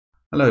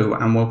Hello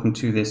and welcome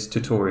to this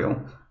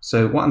tutorial.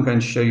 So what I'm going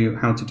to show you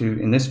how to do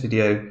in this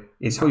video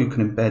is how you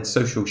can embed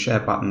social share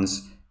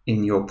buttons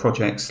in your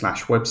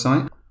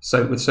project/website.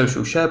 So with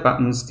social share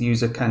buttons, the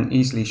user can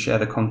easily share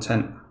the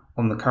content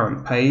on the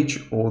current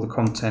page or the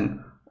content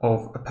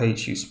of a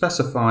page you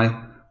specify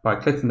by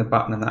clicking the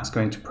button, and that's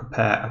going to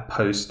prepare a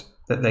post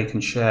that they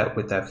can share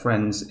with their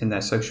friends in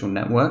their social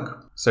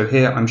network. So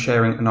here I'm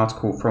sharing an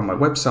article from my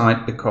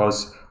website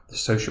because the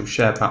social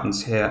share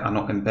buttons here are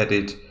not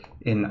embedded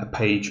in a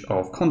page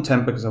of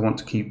content because I want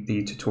to keep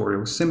the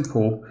tutorial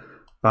simple,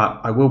 but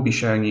I will be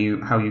showing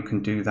you how you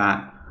can do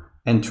that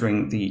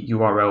entering the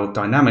URL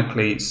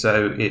dynamically,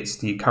 so it's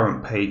the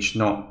current page,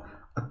 not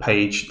a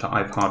page that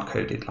I've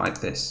hard-coded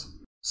like this.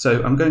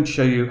 So I'm going to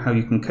show you how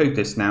you can code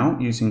this now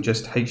using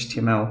just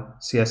HTML,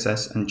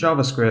 CSS and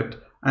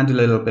JavaScript and a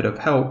little bit of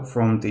help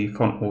from the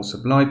Font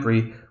Awesome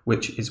library,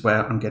 which is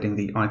where I'm getting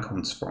the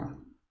icons from.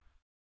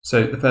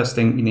 So the first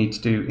thing you need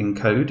to do in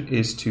code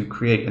is to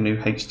create a new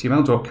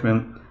HTML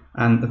document,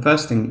 and the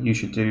first thing you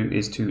should do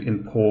is to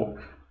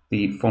import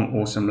the Font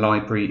Awesome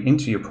library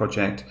into your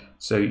project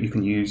so you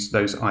can use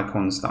those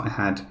icons that I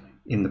had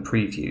in the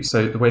preview.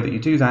 So the way that you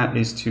do that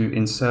is to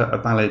insert a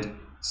valid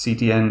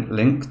CDN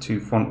link to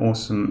Font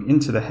Awesome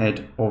into the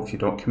head of your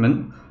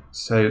document.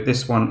 So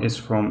this one is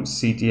from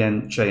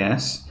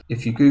CDN.js.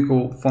 If you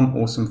Google Font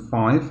Awesome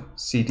 5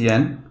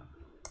 CDN,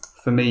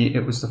 for me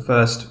it was the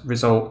first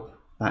result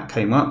that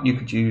came up. You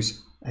could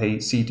use a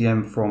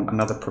CDN from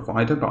another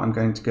provider, but I'm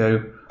going to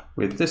go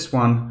with this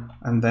one,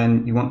 and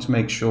then you want to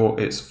make sure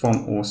it's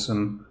Font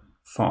Awesome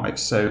 5,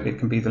 so it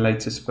can be the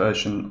latest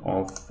version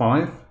of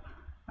 5,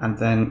 and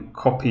then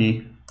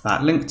copy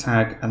that link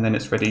tag, and then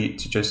it's ready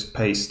to just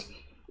paste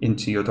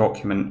into your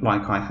document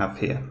like I have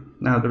here.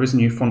 Now there is a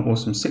new Font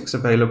Awesome 6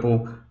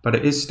 available, but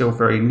it is still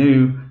very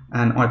new,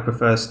 and I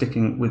prefer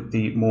sticking with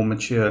the more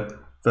mature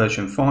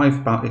version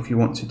 5, but if you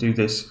want to do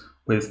this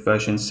with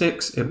version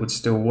 6, it would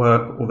still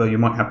work, although you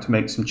might have to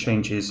make some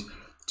changes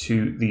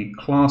to the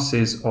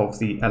classes of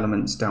the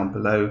elements down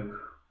below,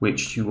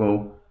 which you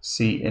will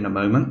see in a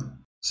moment.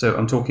 So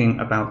I'm talking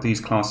about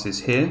these classes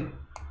here.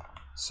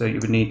 So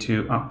you would need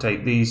to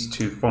update these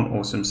to Font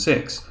Awesome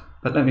 6,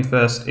 but let me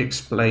first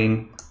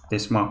explain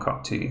this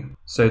markup to you.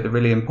 So the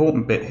really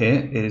important bit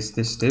here is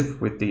this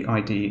div with the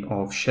ID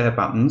of share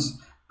buttons,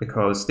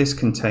 because this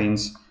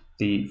contains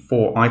the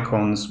 4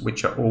 icons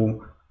which are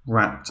all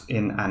wrapped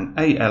in an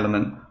A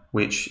element,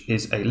 which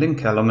is a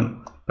link element,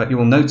 but you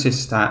will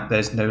notice that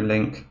there's no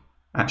link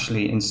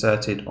actually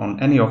inserted on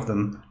any of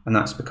them, and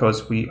that's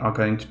because we are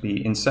going to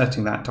be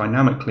inserting that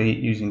dynamically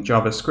using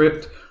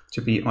JavaScript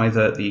to be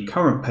either the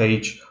current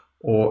page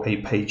or a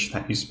page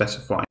that you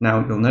specify.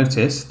 Now you'll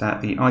notice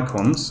that the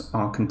icons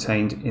are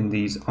contained in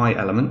these I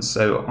elements,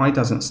 so I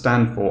doesn't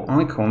stand for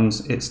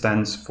icons, it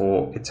stands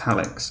for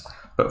italics,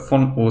 but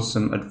Font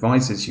Awesome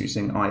advises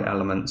using I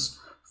elements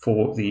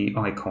for the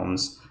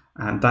icons,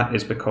 and that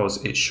is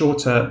because it's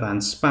shorter than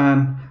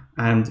span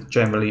and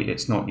generally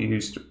it's not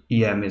used.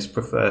 EM is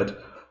preferred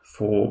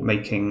for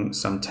making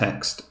some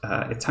text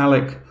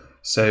italic,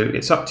 so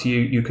it's up to you.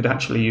 You could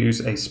actually use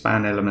a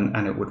span element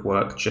and it would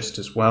work just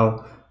as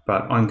well,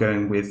 but I'm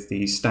going with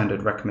the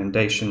standard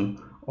recommendation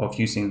of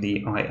using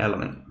the I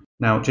element.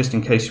 Now just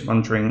in case you're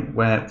wondering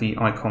where the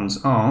icons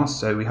are,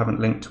 so we haven't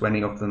linked to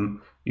any of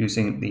them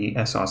using the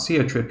src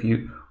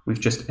attribute, we've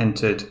just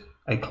entered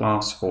a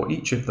class for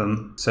each of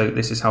them. So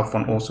this is how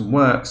Font Awesome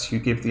works. You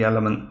give the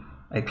element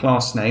a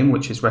class name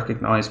which is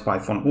recognized by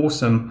Font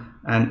Awesome,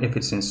 and if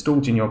it's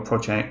installed in your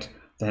project,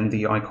 then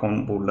the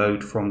icon will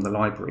load from the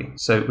library.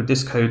 So with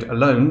this code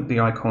alone,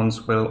 the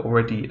icons will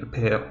already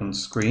appear on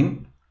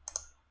screen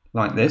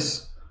like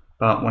this,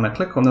 but when I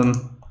click on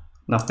them,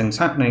 nothing's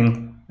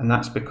happening, and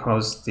that's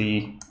because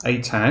the A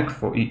tag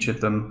for each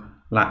of them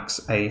lacks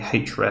a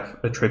href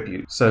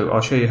attribute. So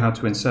I'll show you how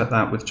to insert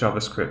that with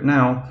JavaScript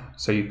now,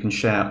 so you can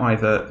share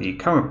either the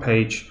current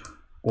page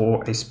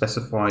or a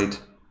specified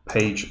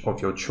page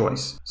of your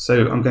choice.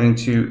 So I'm going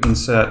to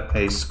insert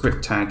a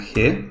script tag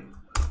here,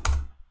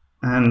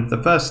 and the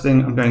first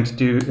thing I'm going to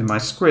do in my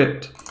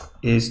script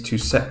is to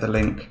set the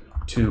link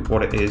to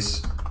what it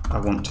is I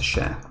want to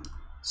share.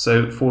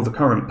 So for the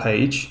current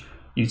page,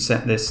 you'd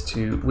set this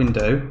to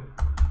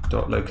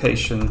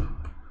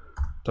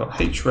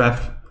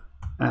window.location.href,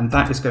 and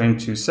that is going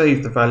to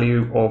save the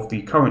value of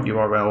the current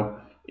URL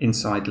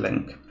inside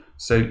link.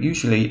 So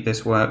usually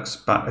this works,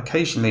 but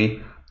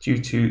occasionally, due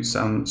to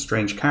some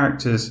strange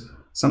characters,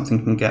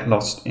 something can get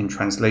lost in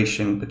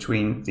translation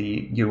between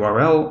the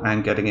URL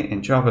and getting it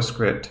in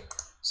JavaScript.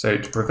 So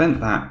to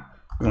prevent that,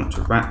 we want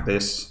to wrap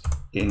this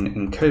in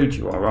encode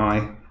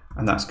URI,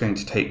 and that's going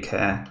to take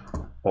care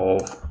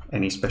of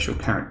any special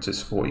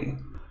characters for you.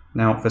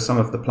 Now for some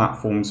of the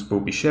platforms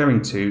we'll be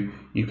sharing to,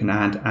 you can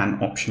add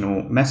an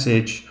optional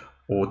message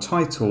or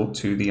title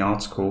to the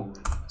article.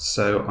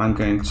 So I'm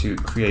going to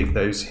create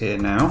those here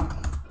now.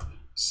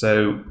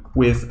 So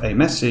with a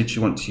message,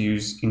 you want to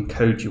use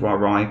encode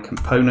URI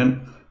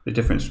component. The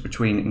difference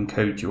between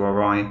encode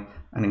URI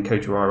and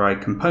encode URI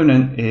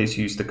component is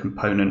use the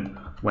component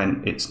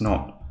when it's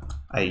not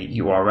a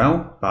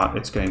URL, but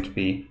it's going to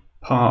be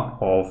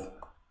part of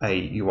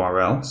a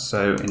URL.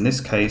 So in this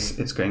case,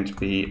 it's going to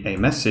be a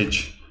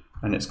message,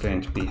 and it's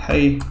going to be,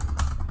 hey,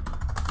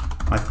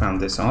 I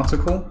found this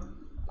article.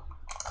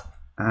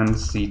 And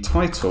the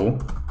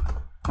title,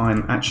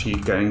 I'm actually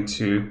going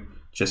to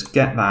just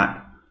get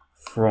that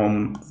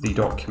from the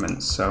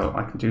document. So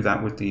I can do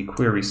that with the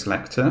query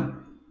selector.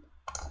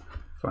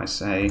 If I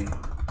say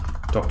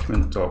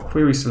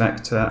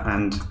document.querySelector,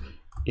 and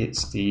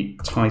it's the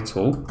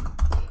title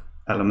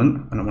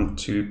element, and I want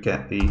to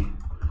get the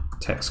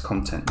text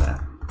content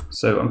there.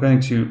 So I'm going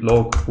to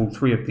log all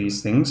three of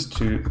these things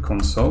to the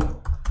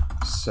console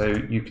so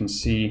you can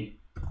see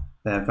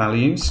their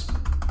values.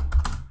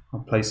 I'll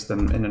place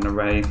them in an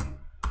array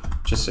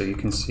just so you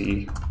can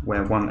see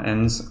where one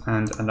ends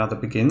and another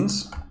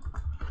begins.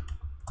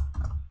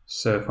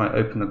 So if I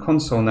open the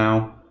console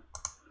now,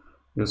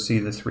 you'll see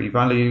the three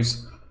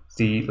values.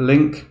 The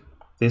link,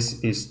 this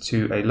is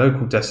to a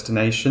local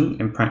destination.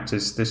 In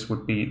practice, this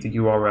would be the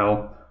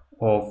URL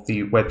of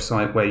the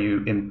website where you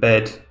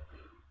embed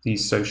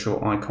these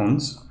social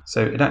icons.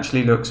 So it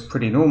actually looks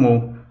pretty normal,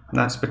 and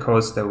that's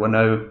because there were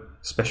no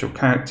special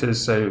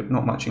characters, so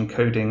not much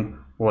encoding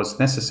was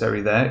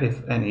necessary there,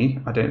 if any.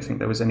 I don't think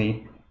there was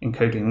any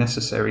encoding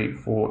necessary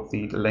for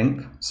the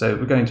link. So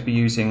we're going to be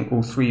using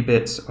all 3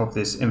 bits of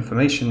this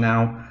information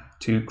now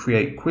to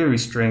create query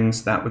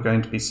strings that we're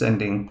going to be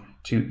sending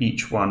to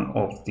each one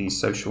of these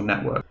social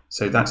networks.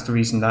 So that's the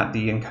reason that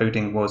the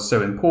encoding was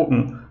so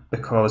important,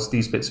 because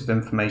these bits of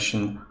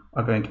information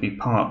are going to be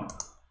part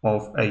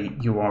of a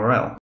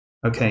URL.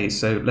 Okay,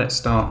 so let's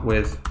start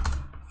with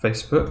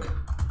Facebook.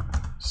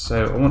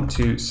 So I want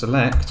to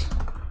select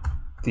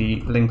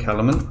the link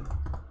element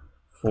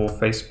for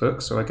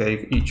Facebook. So I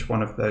gave each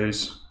one of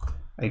those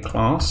a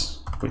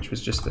class, which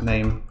was just the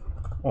name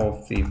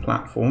of the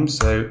platform.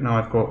 So now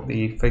I've got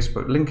the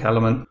Facebook link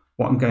element.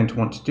 What I'm going to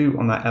want to do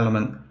on that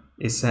element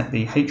is set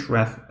the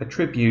href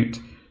attribute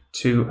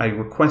to a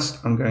request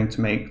I'm going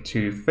to make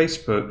to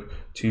Facebook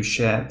to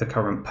share the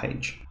current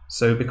page.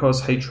 So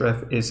because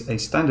href is a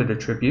standard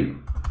attribute,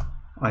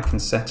 I can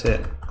set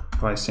it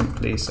by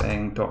simply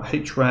saying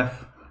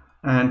 .href,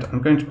 and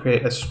I'm going to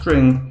create a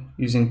string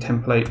using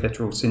template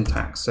literal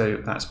syntax,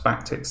 so that's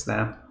backticks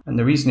there. And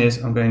the reason is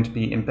I'm going to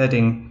be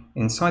embedding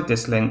inside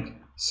this link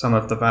some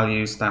of the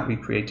values that we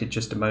created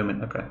just a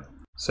moment ago.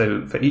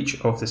 So for each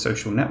of the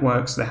social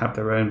networks, they have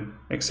their own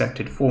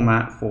accepted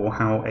format for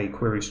how a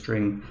query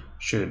string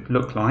should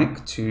look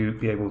like to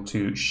be able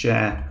to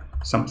share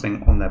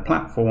something on their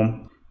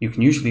platform. You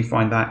can usually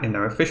find that in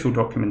their official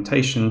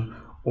documentation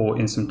or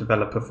in some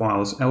developer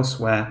files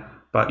elsewhere,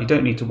 but you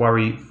don't need to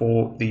worry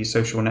for the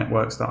social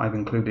networks that I've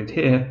included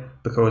here,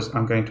 because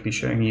I'm going to be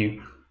showing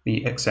you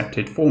the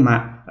accepted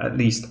format, at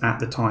least at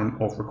the time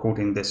of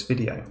recording this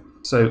video.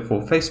 So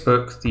for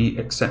Facebook, the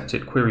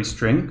accepted query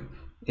string,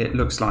 it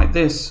looks like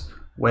this,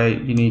 where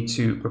you need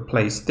to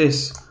replace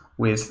this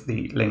with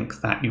the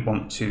link that you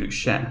want to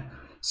share.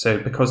 So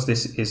because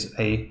this is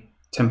a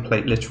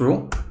template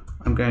literal,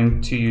 I'm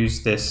going to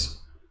use this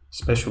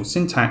special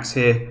syntax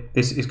here.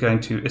 This is going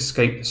to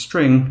escape the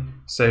string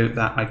so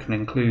that I can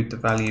include the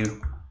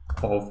value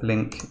of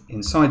link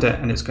inside it,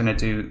 and it's going to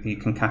do the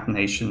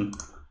concatenation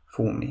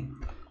for me.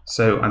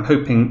 So I'm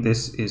hoping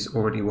this is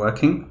already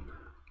working.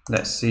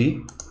 Let's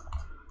see.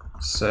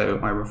 So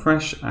I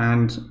refresh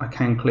and I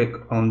can click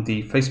on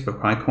the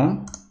Facebook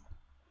icon,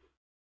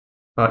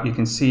 but you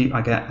can see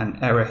I get an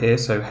error here.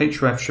 So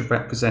href should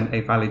represent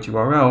a valid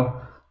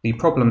URL. The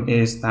problem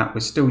is that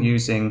we're still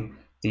using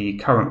the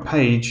current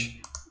page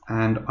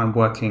and I'm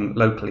working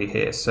locally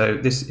here. So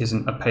this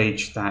isn't a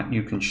page that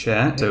you can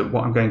share. So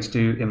what I'm going to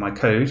do in my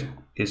code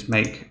is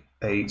make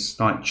a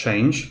slight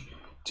change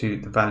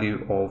to the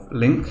value of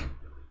link.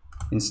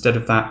 Instead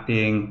of that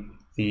being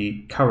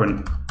the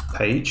current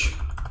page,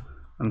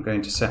 I'm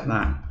going to set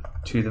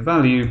that to the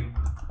value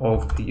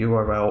of the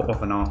URL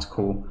of an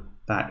article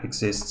that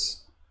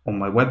exists on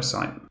my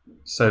website.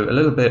 So a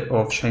little bit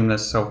of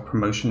shameless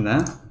self-promotion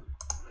there.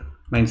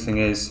 Main thing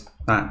is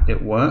that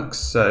it works.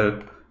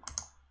 So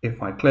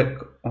if I click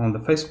on the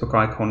Facebook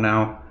icon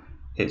now,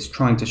 it's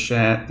trying to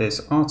share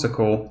this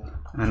article,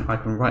 and I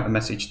can write a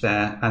message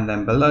there, and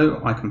then below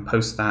I can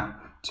post that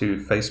to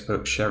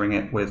Facebook, sharing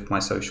it with my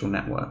social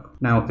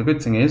network. Now the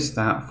good thing is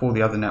that for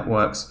the other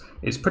networks,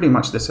 it's pretty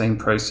much the same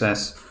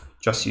process,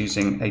 just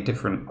using a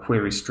different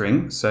query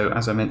string. So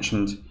as I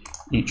mentioned,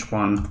 each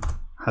one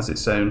has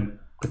its own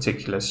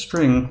particular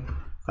string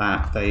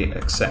that they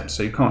accept.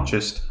 So you can't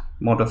just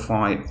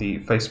modify the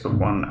Facebook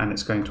one and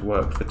it's going to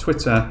work for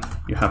Twitter.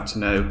 You have to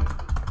know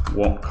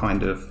what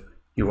kind of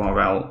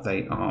URL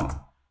they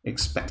are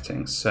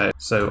expecting. So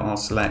I'll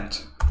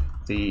select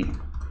the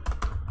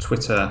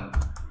Twitter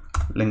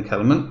link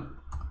element.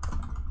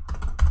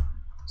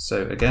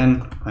 So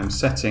again, I'm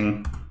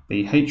setting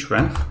the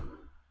href.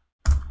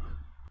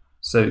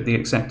 So the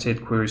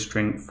accepted query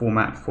string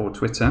format for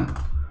Twitter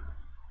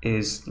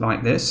is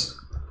like this.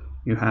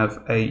 You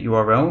have a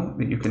URL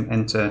that you can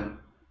enter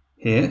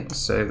here.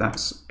 So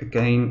that's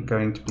again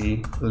going to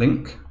be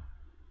link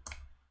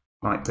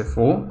like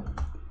before.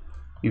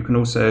 You can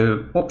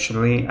also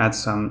optionally add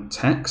some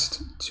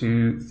text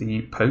to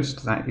the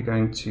post that you're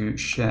going to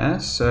share.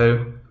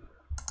 So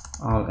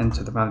I'll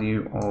enter the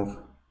value of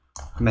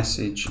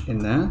message in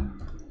there.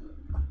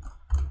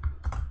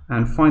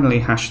 And finally,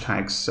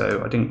 hashtags.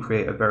 So I didn't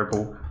create a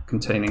variable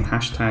containing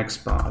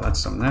hashtags, but I'll add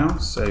some now.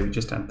 So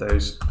just add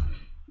those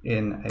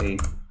in a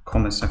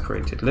comma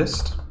separated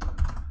list.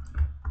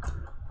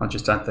 I'll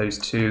just add those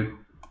two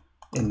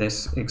in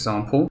this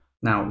example.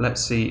 Now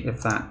let's see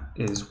if that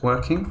is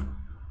working.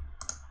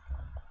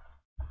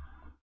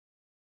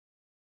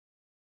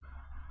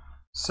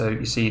 So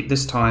you see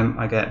this time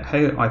I get,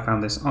 hey, I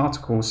found this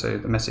article, so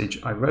the message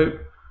I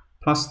wrote,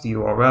 plus the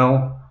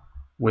URL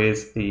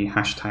with the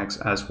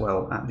hashtags as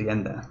well at the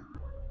end there.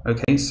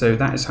 Okay, so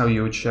that is how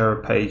you would share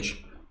a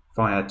page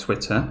via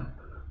Twitter.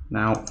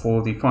 Now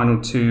for the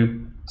final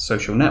two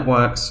social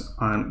networks,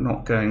 I'm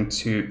not going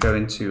to go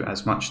into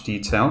as much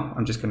detail.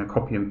 I'm just going to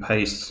copy and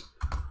paste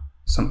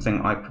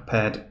something I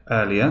prepared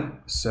earlier.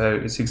 So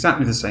it's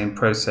exactly the same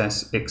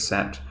process,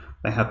 except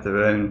they have their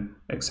own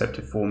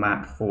accepted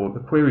format. For the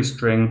query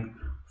string,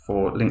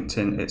 for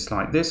LinkedIn, it's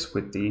like this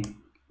with the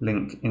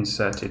link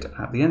inserted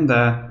at the end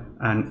there.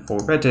 And for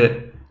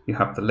Reddit, you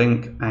have the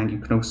link, and you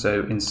can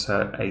also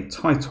insert a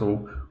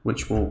title,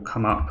 which will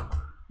come up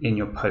in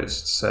your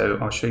post. So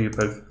I'll show you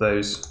both of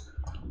those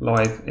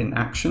live in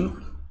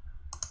action.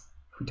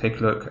 If we take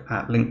a look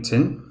at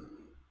LinkedIn,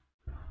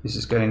 this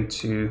is going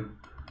to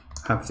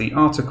have the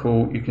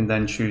article. You can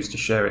then choose to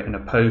share it in a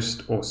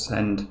post or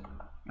send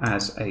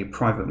as a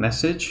private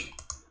message.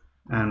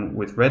 And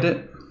with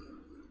Reddit,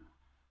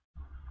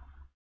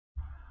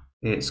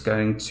 it's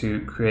going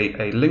to create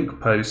a link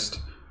post,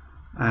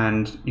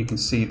 and you can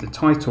see the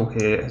title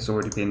here has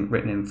already been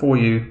written in for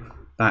you.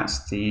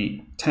 That's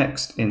the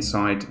text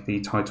inside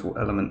the title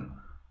element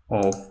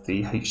of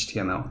the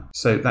HTML.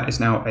 So that is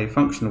now a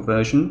functional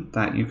version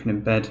that you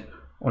can embed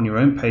on your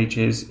own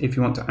pages. If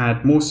you want to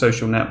add more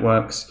social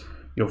networks,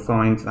 you'll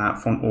find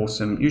that Font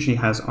Awesome usually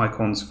has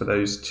icons for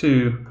those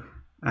too,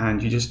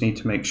 and you just need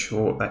to make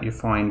sure that you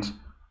find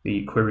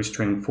the query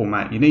string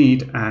format you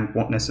need and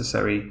what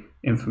necessary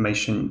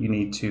information you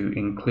need to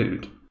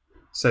include.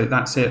 So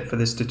that's it for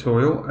this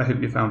tutorial. I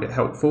hope you found it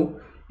helpful.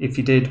 If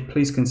you did,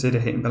 please consider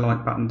hitting the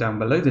like button down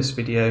below this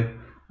video,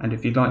 and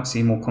if you'd like to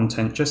see more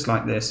content just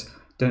like this,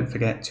 don't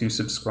forget to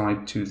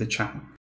subscribe to the channel.